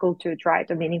difficult to drive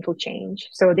the meaningful change.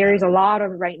 So there is a lot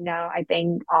of right now, I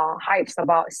think, hypes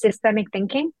about systemic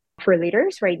thinking for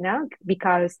leaders right now,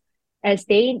 because as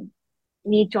they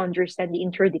need to understand the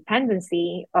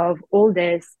interdependency of all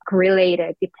these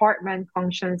correlated department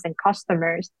functions and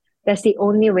customers, that's the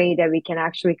only way that we can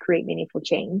actually create meaningful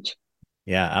change.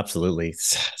 Yeah, absolutely.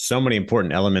 So many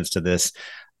important elements to this.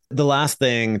 The last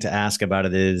thing to ask about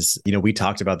it is, we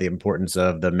talked about the importance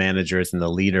of the managers and the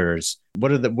leaders.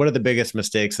 What are the biggest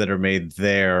mistakes that are made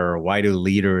there? Why do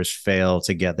leaders fail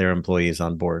to get their employees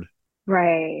on board?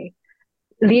 Right.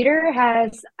 Leader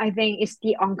has, I think, it's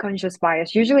the unconscious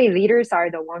bias. Usually leaders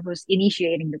are the one who's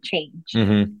initiating the change,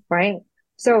 Mm-hmm. right?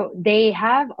 So they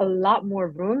have a lot more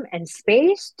room and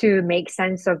space to make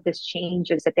sense of these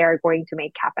changes that they are going to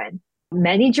make happen.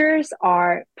 Managers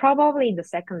are probably in the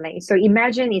second lane. So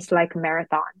imagine it's like a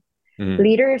marathon. Mm-hmm.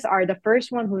 Leaders are the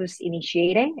first one who's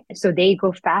initiating, so they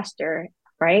go faster,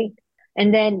 right?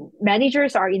 And then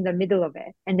managers are in the middle of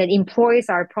it. And then employees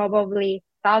are probably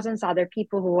thousands other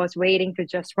people who was waiting to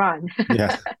just run.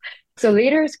 Yeah. So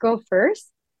leaders go first,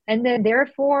 and then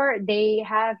therefore they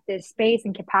have the space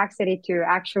and capacity to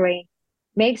actually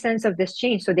make sense of this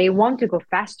change. So they want to go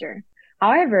faster.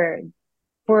 However,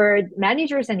 for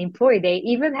managers and employees, they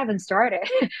even haven't started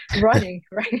running,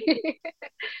 right?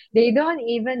 They don't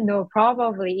even know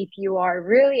probably if you are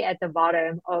really at the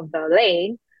bottom of the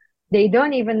lane, they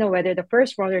don't even know whether the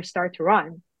first runners start to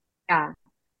run. Yeah.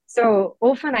 So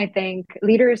often I think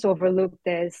leaders overlook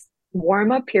this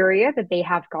warm up period that they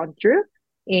have gone through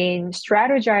in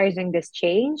strategizing this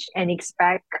change and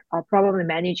expect probably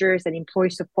managers and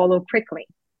employees to follow quickly.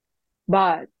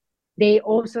 But they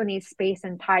also need space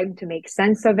and time to make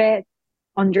sense of it,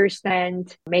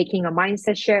 understand making a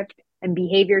mindset shift and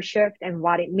behavior shift and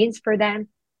what it means for them,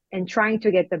 and trying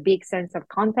to get the big sense of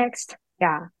context.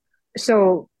 Yeah.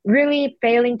 So really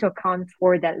failing to account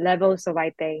for that levels of,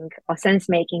 I think, a sense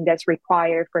making that's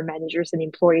required for managers and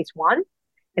employees, one.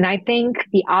 And I think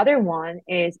the other one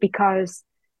is because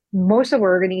most of our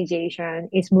organization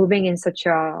is moving in such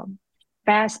a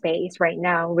fast pace right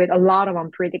now with a lot of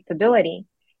unpredictability.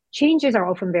 Changes are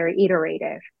often very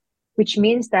iterative, which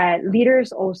means that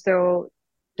leaders also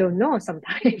don't know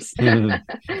sometimes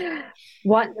Mm-hmm.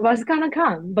 what's gonna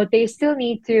come, but they still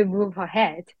need to move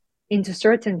ahead into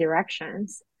certain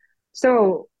directions.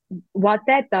 So what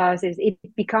that does is it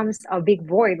becomes a big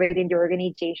void within the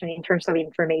organization in terms of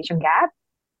information gap.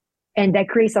 And that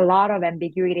creates a lot of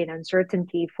ambiguity and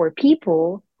uncertainty for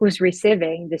people who's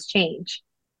receiving this change.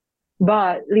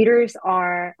 But leaders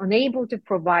are unable to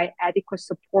provide adequate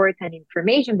support and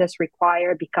information that's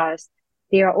required because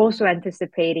they are also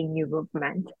anticipating new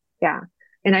movement. Yeah.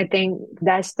 And I think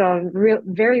that's the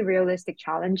very realistic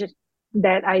challenge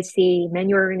that I see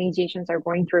many organizations are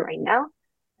going through right now.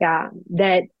 Yeah.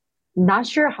 That not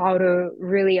sure how to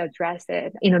really address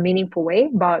it in a meaningful way,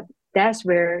 but that's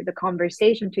where the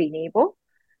conversation to enable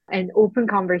an open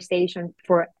conversation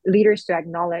for leaders to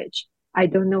acknowledge, I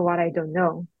don't know what I don't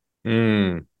know.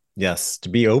 Yes, to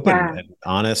be open Yeah. and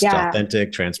honest, Yeah.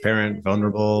 authentic, transparent,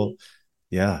 vulnerable.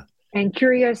 Yeah. And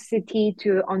curiosity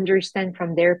to understand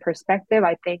from their perspective,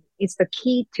 I think it's the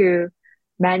key to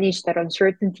manage that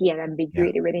uncertainty and Yeah.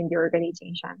 ambiguity within the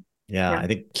organization. Yeah, Yeah. I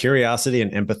think curiosity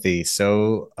and empathy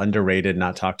so underrated,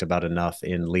 not talked about enough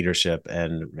in leadership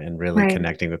and really Right.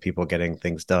 connecting with people, getting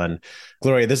things done.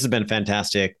 Gloria, this has been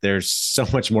fantastic. There's so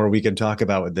much more we can talk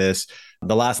about with this.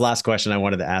 The last question I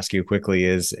wanted to ask you quickly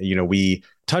is, we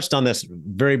touched on this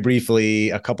very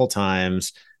briefly a couple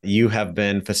times. You have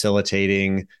been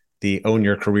facilitating the Own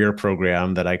Your Career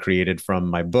program that I created from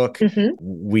my book. Mm-hmm.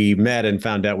 We met and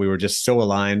found out we were just so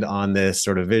aligned on this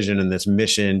sort of vision and this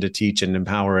mission to teach and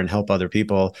empower and help other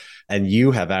people. And you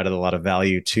have added a lot of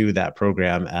value to that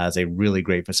program as a really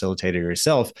great facilitator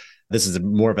yourself. This is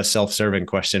more of a self-serving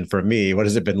question for me. What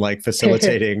has it been like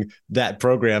facilitating that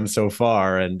program so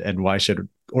far? And why should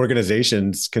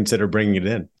organizations consider bringing it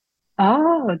in?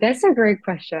 Oh, that's a great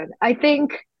question. I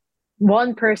think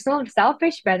one personal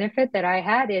selfish benefit that I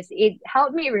had is it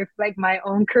helped me reflect my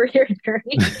own career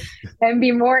journey and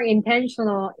be more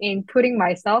intentional in putting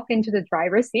myself into the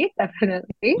driver's seat,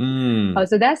 definitely. Mm,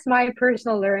 So that's my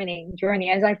personal learning journey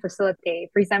as I facilitate.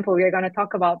 For example, we are going to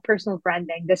talk about personal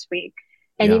branding this week.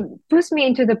 And yeah, it puts me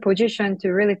into the position to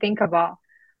really think about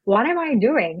what am I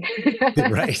doing?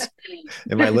 right.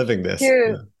 Am I living this?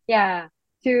 to, Yeah. yeah,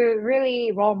 to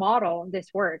really role model this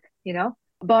work, you know?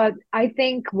 But I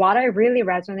think what I really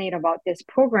resonate about this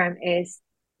program is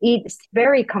it's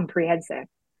very comprehensive.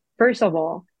 First of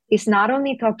all, it's not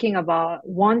only talking about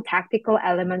one tactical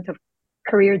element of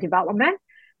career development,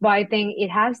 but I think it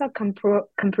has a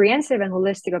comprehensive and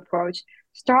holistic approach.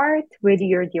 Start with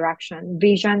your direction,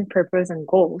 vision, purpose, and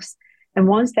goals. And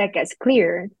once that gets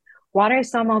clear, what are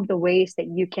some of the ways that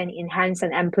you can enhance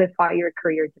and amplify your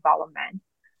career development?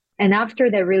 And after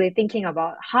that, really thinking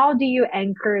about how do you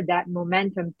anchor that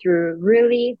momentum through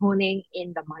really honing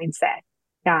in the mindset.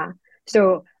 Yeah.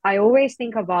 So I always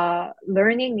think about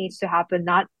learning needs to happen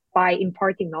not by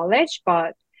imparting knowledge,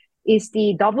 but it's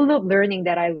the double loop learning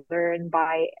that I learned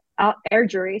by Air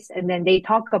Juries. And then they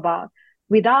talk about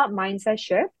without mindset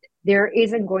shift, there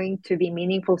isn't going to be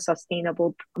meaningful,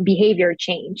 sustainable behavior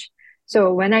change.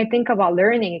 So when I think about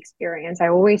learning experience, I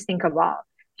always think about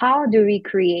how do we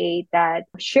create that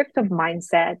shift of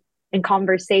mindset and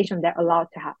conversation that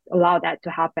allow that to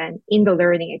happen in the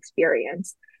learning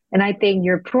experience. And I think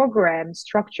your program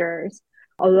structures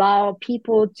allow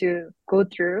people to go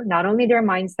through not only their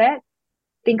mindset,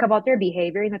 think about their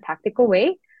behavior in a tactical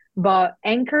way, but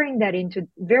anchoring that into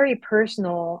very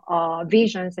personal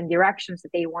visions and directions that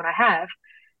they want to have.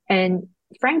 And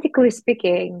frankly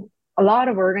speaking, a lot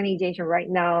of organization right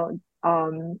now,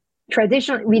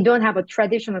 we don't have a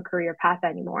traditional career path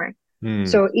anymore. Hmm.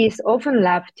 So it's often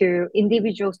left to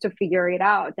individuals to figure it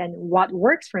out and what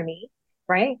works for me,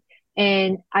 right?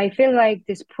 And I feel like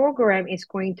this program is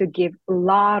going to give a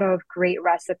lot of great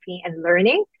recipe and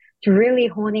learning to really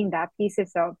honing that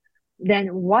pieces of then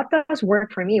what does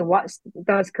work for me? What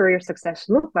does career success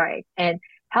look like? And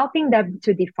helping them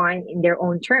to define in their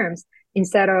own terms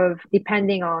instead of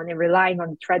depending on and relying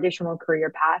on traditional career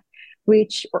path,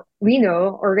 which we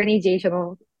know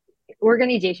organization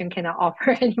cannot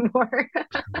offer anymore.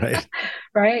 Right.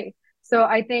 Right. So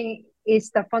I think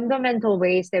it's the fundamental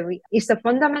way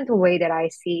that I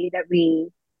see that we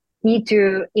need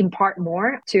to impart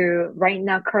more to right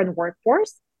now current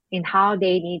workforce in how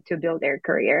they need to build their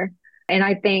career. And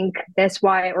I think that's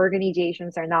why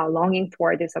organizations are now longing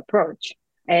for this approach.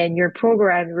 And your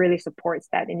program really supports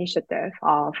that initiative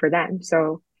for them.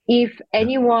 So if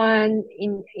anyone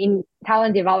in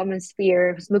talent development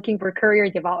sphere is looking for career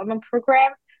development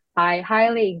program, I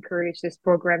highly encourage this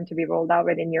program to be rolled out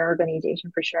within your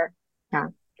organization for sure. Yeah.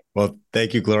 Well,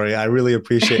 thank you, Gloria. I really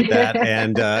appreciate that.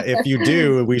 And if you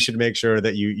do, we should make sure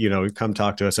that you come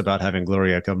talk to us about having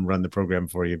Gloria come run the program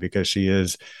for you because she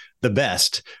is the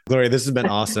best. Gloria, this has been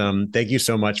awesome. Thank you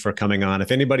so much for coming on.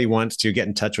 If anybody wants to get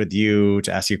in touch with you,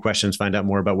 to ask you questions, find out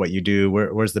more about what you do,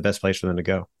 where's the best place for them to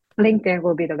go? LinkedIn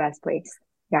will be the best place.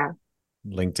 Yeah.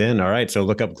 LinkedIn. All right. So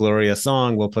look up Gloria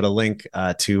Song. We'll put a link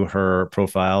to her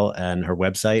profile and her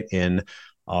website in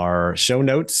our show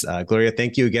notes. Gloria,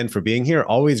 thank you again for being here.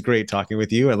 Always great talking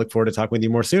with you. I look forward to talking with you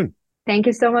more soon. Thank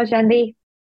you so much, Andy.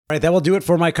 All right, that will do it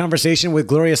for my conversation with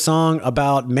Gloria Song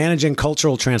about managing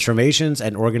cultural transformations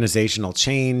and organizational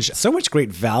change. So much great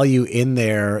value in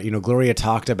there. Gloria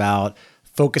talked about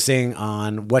focusing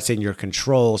on what's in your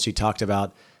control. She talked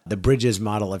about the Bridges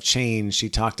model of change. She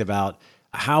talked about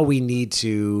how we need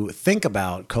to think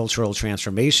about cultural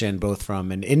transformation, both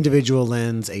from an individual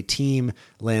lens, a team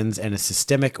lens, and a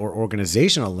systemic or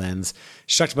organizational lens.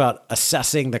 She talked about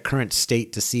assessing the current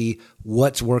state to see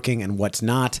what's working and what's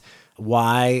not,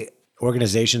 why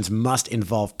organizations must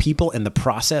involve people in the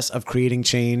process of creating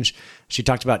change. She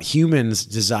talked about humans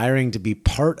desiring to be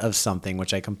part of something,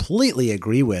 which I completely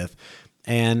agree with.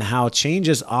 and how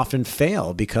changes often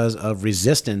fail because of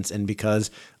resistance and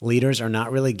because leaders are not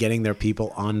really getting their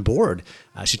people on board.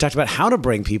 She talked about how to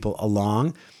bring people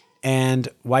along and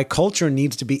why culture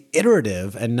needs to be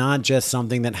iterative and not just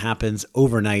something that happens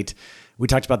overnight. We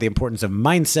talked about the importance of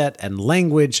mindset and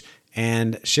language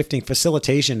and shifting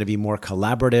facilitation to be more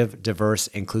collaborative, diverse,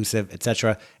 inclusive,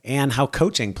 etc., and how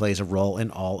coaching plays a role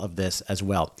in all of this as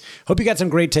well. Hope you got some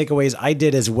great takeaways. I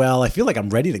did as well. I feel like I'm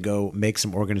ready to go make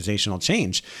some organizational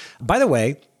change. By the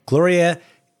way, Gloria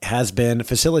has been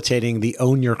facilitating the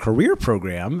Own Your Career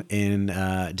program in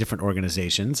different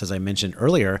organizations, as I mentioned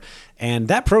earlier. And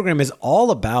that program is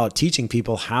all about teaching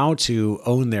people how to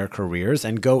own their careers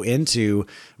and go into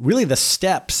really the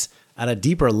steps at a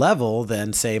deeper level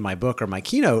than, say, my book or my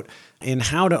keynote in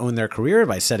how to own their career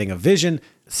by setting a vision,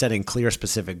 setting clear,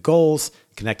 specific goals,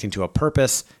 connecting to a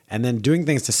purpose, and then doing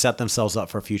things to set themselves up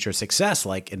for future success,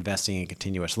 like investing in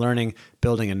continuous learning,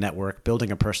 building a network,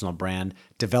 building a personal brand,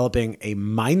 developing a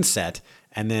mindset,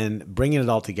 and then bringing it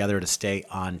all together to stay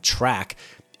on track.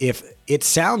 If it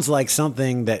sounds like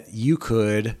something that you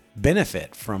could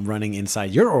benefit from running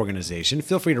inside your organization,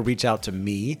 feel free to reach out to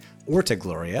me or to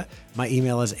Gloria. My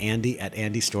email is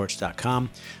andy@andystorch.com.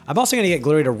 I'm also going to get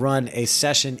Gloria to run a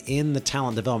session in the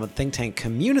Talent Development Think Tank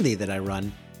community that I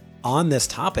run on this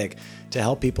topic to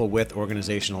help people with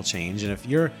organizational change. And if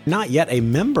you're not yet a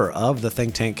member of the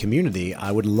Think Tank community,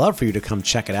 I would love for you to come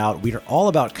check it out. We are all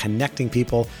about connecting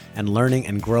people and learning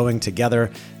and growing together.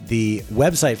 The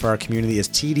website for our community is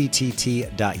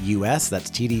tdtt.us.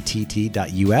 That's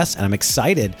tdtt.us. And I'm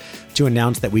excited to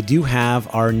announce that we do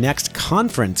have our next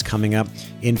conference coming up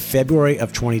in February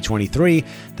of 2023.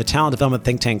 The Talent Development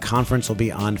Think Tank Conference will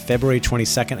be on February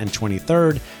 22nd and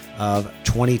 23rd of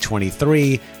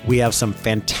 2023. We have some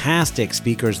fantastic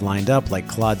speakers lined up like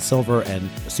Claude Silver and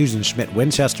Susan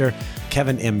Schmidt-Winchester,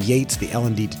 Kevin M. Yates, the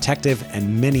L&D detective,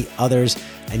 and many others.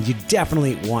 And you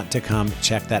definitely want to come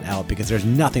check that out because there's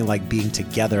nothing like being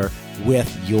together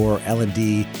with your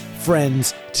L&D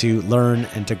friends to learn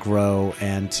and to grow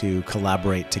and to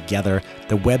collaborate together.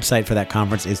 The website for that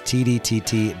conference is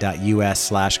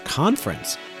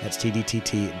tdtt.us/conference. That's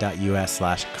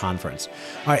tdtt.us/conference.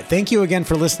 All right. Thank you again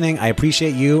for listening. I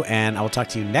appreciate you, and I will talk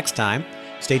to you next time.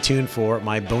 Stay tuned for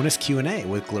my bonus Q&A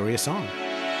with Gloria Song.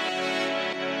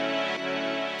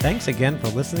 Thanks again for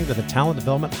listening to the Talent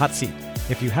Development Hot Seat.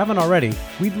 If you haven't already,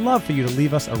 we'd love for you to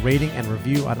leave us a rating and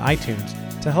review on iTunes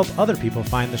to help other people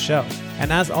find the show.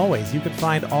 And as always, you can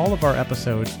find all of our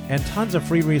episodes and tons of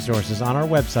free resources on our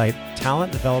website,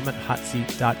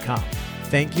 talentdevelopmenthotseat.com.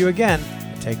 Thank you again,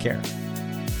 and take care.